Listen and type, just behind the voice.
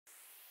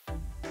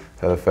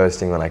So the first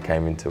thing when I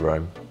came into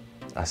Rome,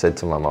 I said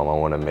to my mum, I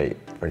want to meet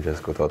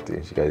Francesco Totti.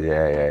 And she goes,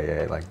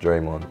 yeah, like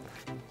dream on.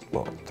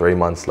 Well, 3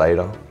 months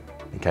later,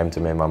 he came to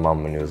me and my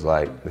mum and he was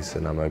like,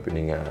 listen, I'm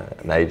opening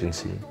an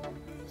agency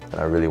and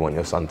I really want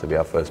your son to be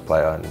our first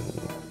player. And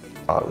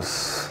it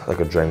was like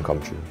a dream come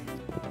true.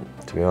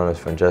 To be honest,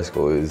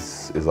 Francesco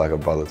is like a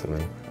brother to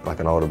me, like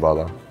an older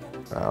brother.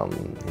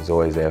 He's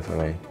always there for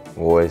me,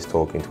 always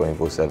talking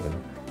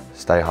 24/7.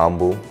 Stay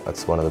humble,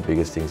 that's one of the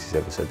biggest things he's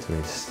ever said to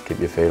me. Just keep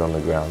your feet on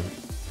the ground.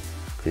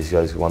 He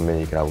goes, 1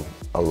 minute you can have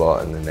a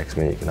lot and the next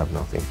minute you can have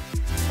nothing.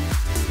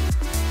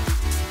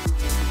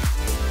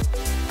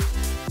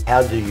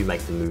 How do you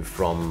make the move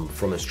from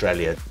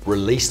Australia,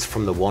 released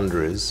from the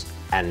Wanderers,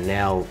 and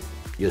now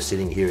you're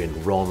sitting here in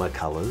Roma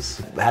colours?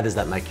 How does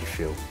that make you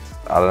feel?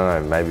 I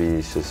don't know, maybe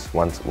it's just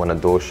when a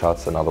door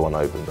shuts, another one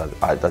opens.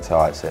 That's how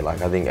I say it.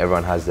 Like, I think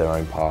everyone has their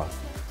own path.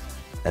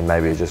 And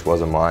maybe it just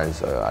wasn't mine,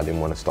 so I didn't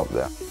want to stop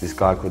there. This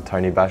guy called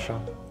Tony Basher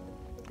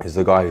is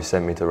the guy who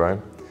sent me to Rome.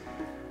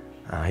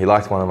 He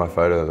liked one of my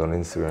photos on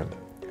Instagram.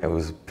 It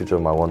was a picture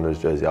of my Wanderers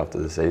jersey after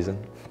the season.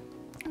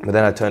 But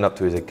then I turned up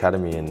to his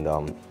academy and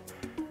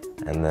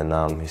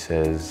then he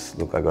says,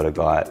 look, I got a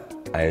guy at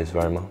AS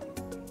Roma.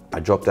 I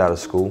dropped out of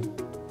school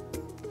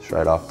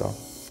straight after.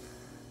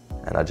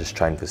 And I just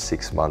trained for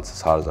 6 months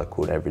as hard as I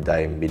could, every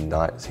day,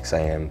 midnight, 6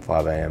 AM,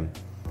 5 AM,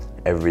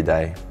 every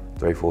day,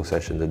 3-4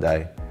 sessions a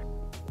day.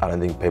 I don't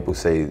think people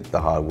see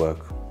the hard work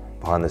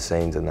behind the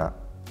scenes and that.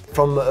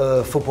 From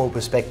a football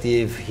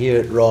perspective, here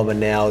at Roma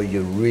now,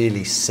 you're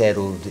really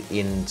settled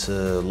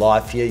into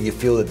life here. You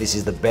feel that this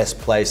is the best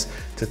place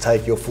to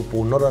take your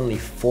football not only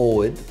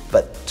forward,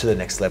 but to the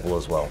next level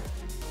as well.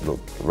 Look,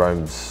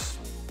 Rome's,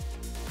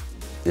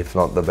 if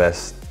not the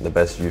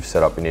best youth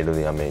setup in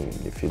Italy. I mean,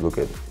 if you look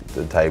at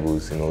the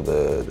tables and all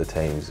the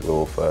teams, we're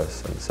all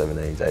first, and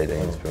 17s,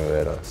 18s,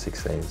 Primavera,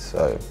 16s.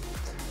 So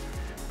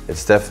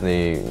it's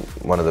definitely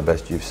one of the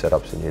best youth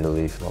setups in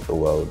Italy, if not the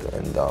world.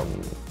 And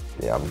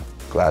yeah, I'm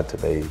glad to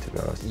be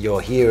honest.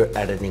 You're here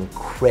at an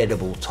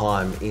incredible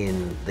time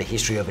in the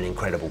history of an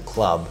incredible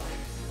club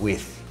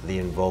with the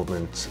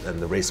involvement and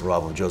the recent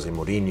arrival of Jose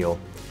Mourinho.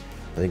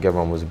 I think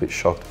everyone was a bit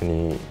shocked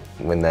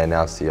when they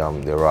announced the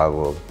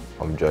arrival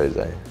of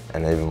Jose,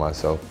 and even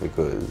myself,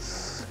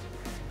 because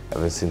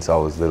ever since I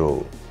was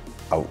little,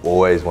 I've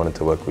always wanted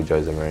to work with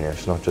Jose Mourinho.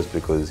 It's not just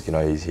because, you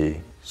know, he's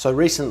here. So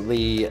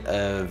recently,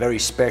 a very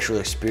special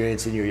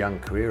experience in your young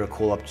career, a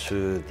call up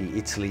to the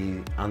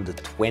Italy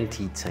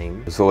under-20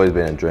 team. It's always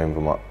been a dream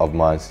of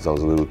mine since I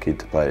was a little kid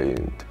to play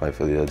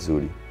for the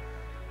Azzurri.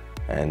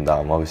 And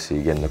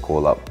obviously getting the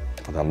call up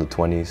for the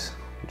under-20s,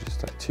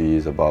 just like 2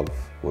 years above,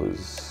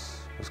 was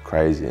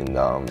crazy. And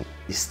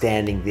you're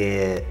standing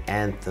there,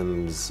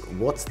 anthems.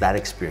 What's that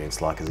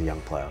experience like as a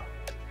young player?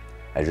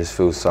 It just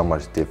feels so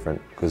much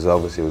different, because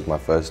obviously it was my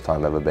first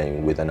time ever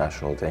being with a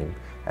national team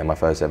and my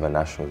first ever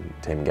national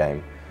team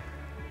game.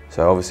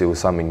 So obviously it was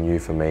something new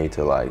for me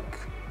to like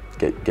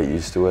get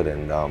used to it.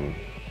 And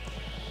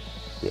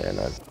yeah,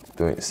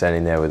 no,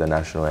 standing there with the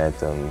national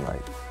anthem,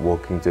 like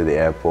walking through the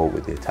airport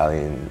with the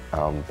Italian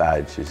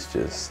badge, is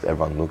just,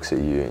 everyone looks at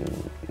you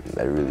and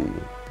they really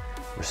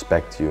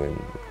respect you,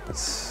 and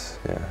it's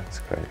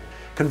great.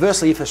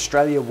 Conversely, if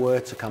Australia were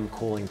to come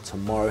calling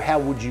tomorrow, how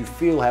would you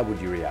feel? How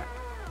would you react?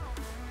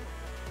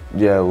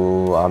 Yeah,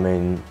 well, I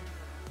mean,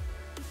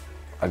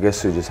 I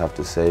guess we just have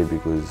to see,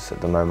 because at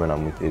the moment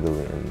I'm with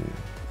Italy, and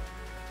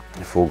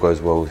if all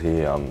goes well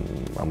here,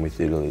 I'm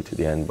with Italy to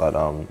the end. But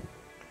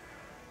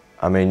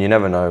I mean, you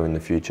never know in the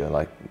future.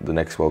 Like, the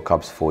next World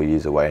Cup's 4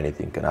 years away,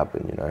 anything can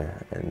happen, you know,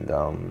 and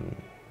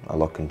a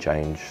lot can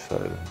change. So.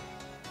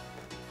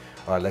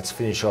 All right, let's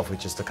finish off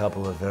with just a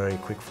couple of very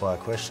quick-fire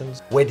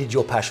questions. Where did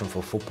your passion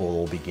for football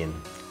all begin?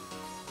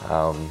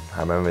 I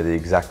remember the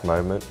exact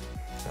moment.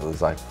 It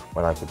was like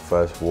when I could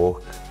first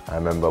walk. I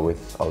remember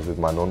I was with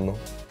my nonno,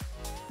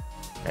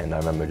 and I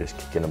remember just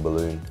kicking a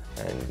balloon,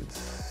 and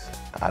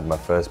I had my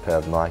first pair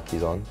of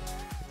Nikes on.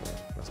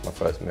 That's my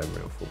first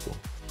memory of football.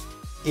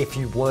 If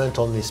you weren't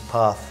on this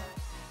path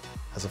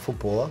as a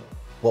footballer,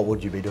 what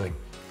would you be doing?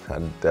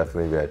 I'd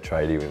definitely be a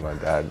tradie with my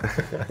dad.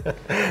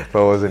 If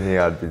I wasn't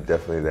here, I'd be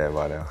definitely there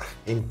by now.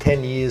 In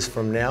 10 years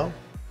from now,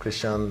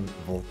 Cristian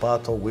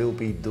Volpato will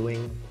be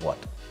doing what?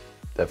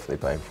 Definitely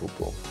playing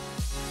football.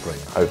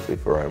 Brilliant. Hopefully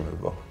for Rome as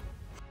well.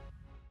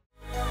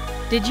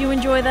 Did you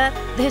enjoy that?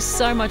 There's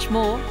so much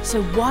more,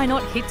 so why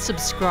not hit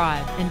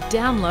subscribe and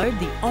download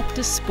the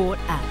Optus Sport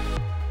app.